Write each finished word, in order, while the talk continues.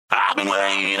I've been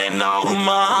waiting all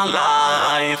my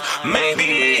life.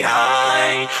 Maybe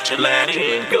I should let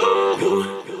it go.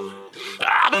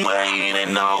 I've been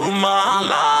waiting all my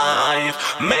life.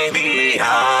 Maybe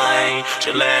I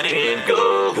should let it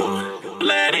go.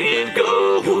 Let it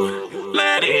go.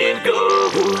 Let it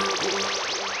go.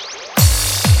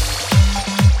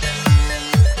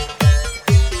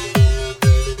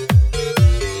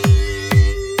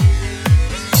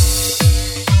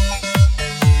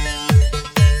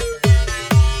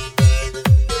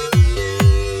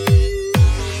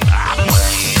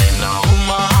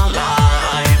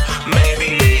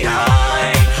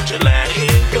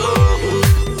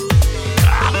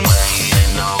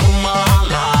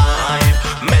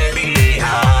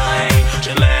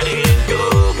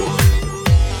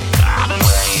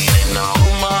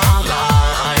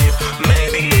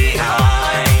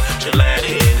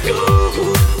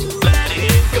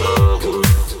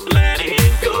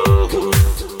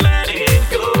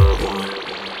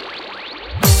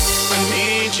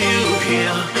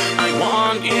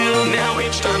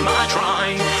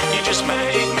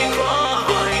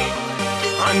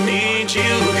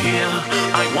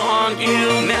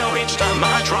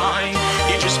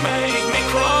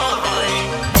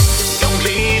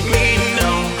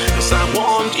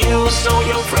 So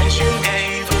your friends you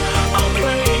gave a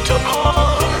greater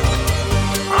part.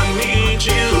 I need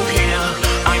you here.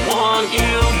 I want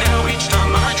you now. Each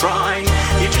time I try,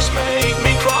 you just make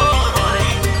me cry.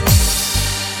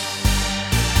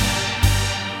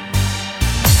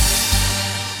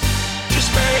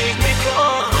 Just make me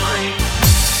cry.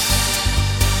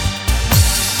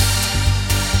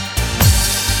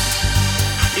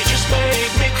 You just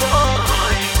make me cry.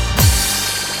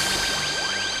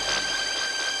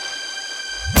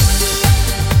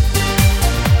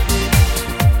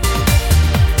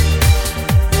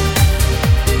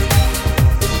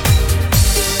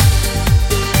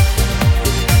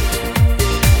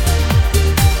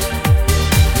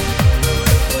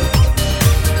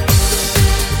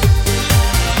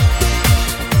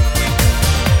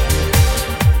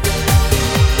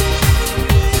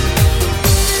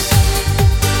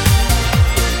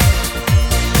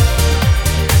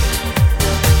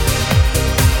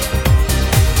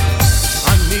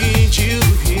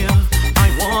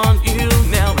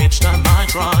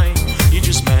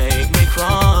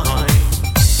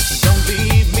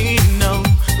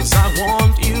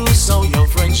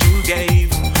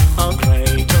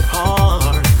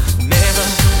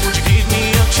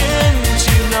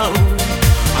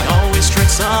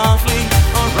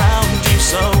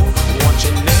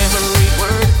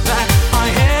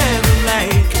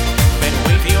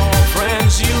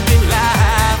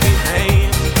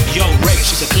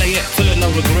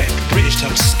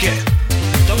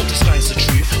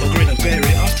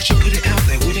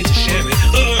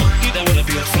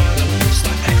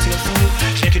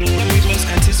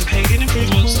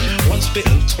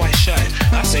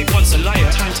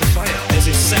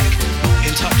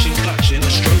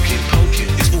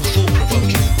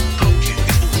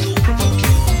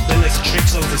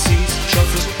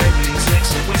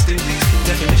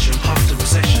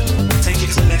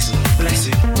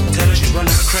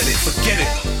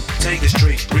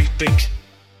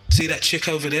 See that chick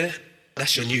over there?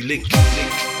 That's your new link.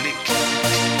 Link.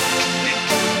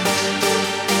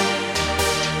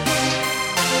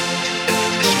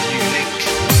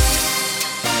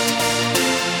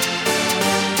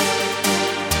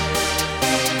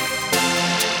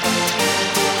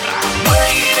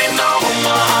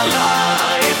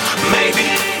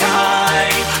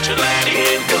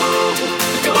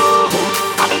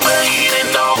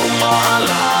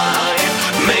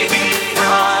 Maybe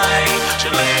I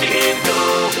should let it go.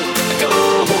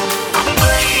 I've been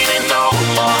waiting.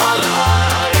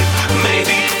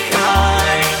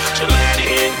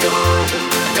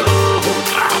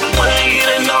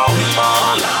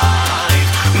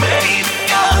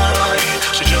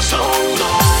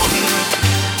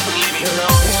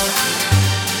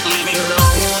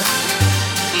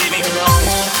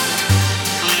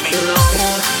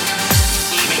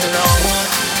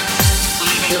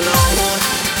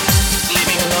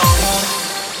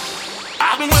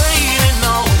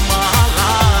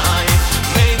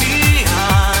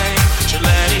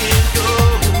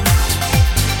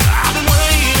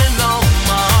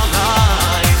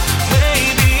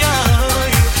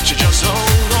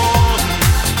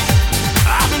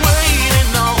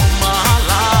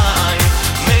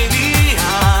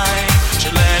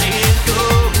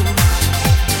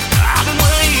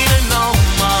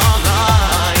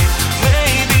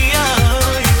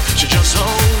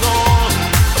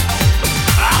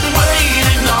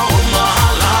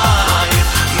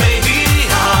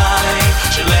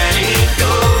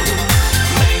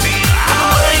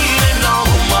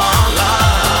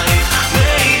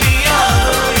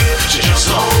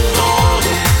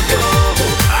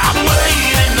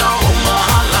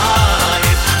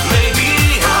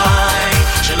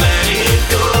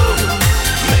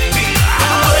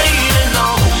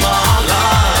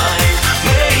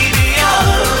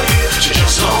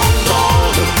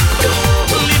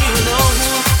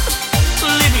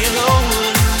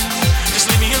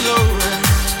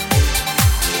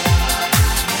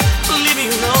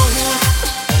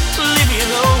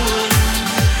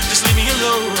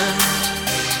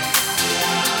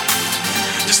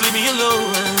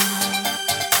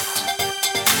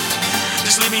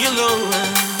 leave me alone.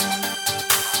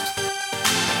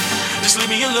 Just leave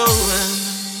me alone.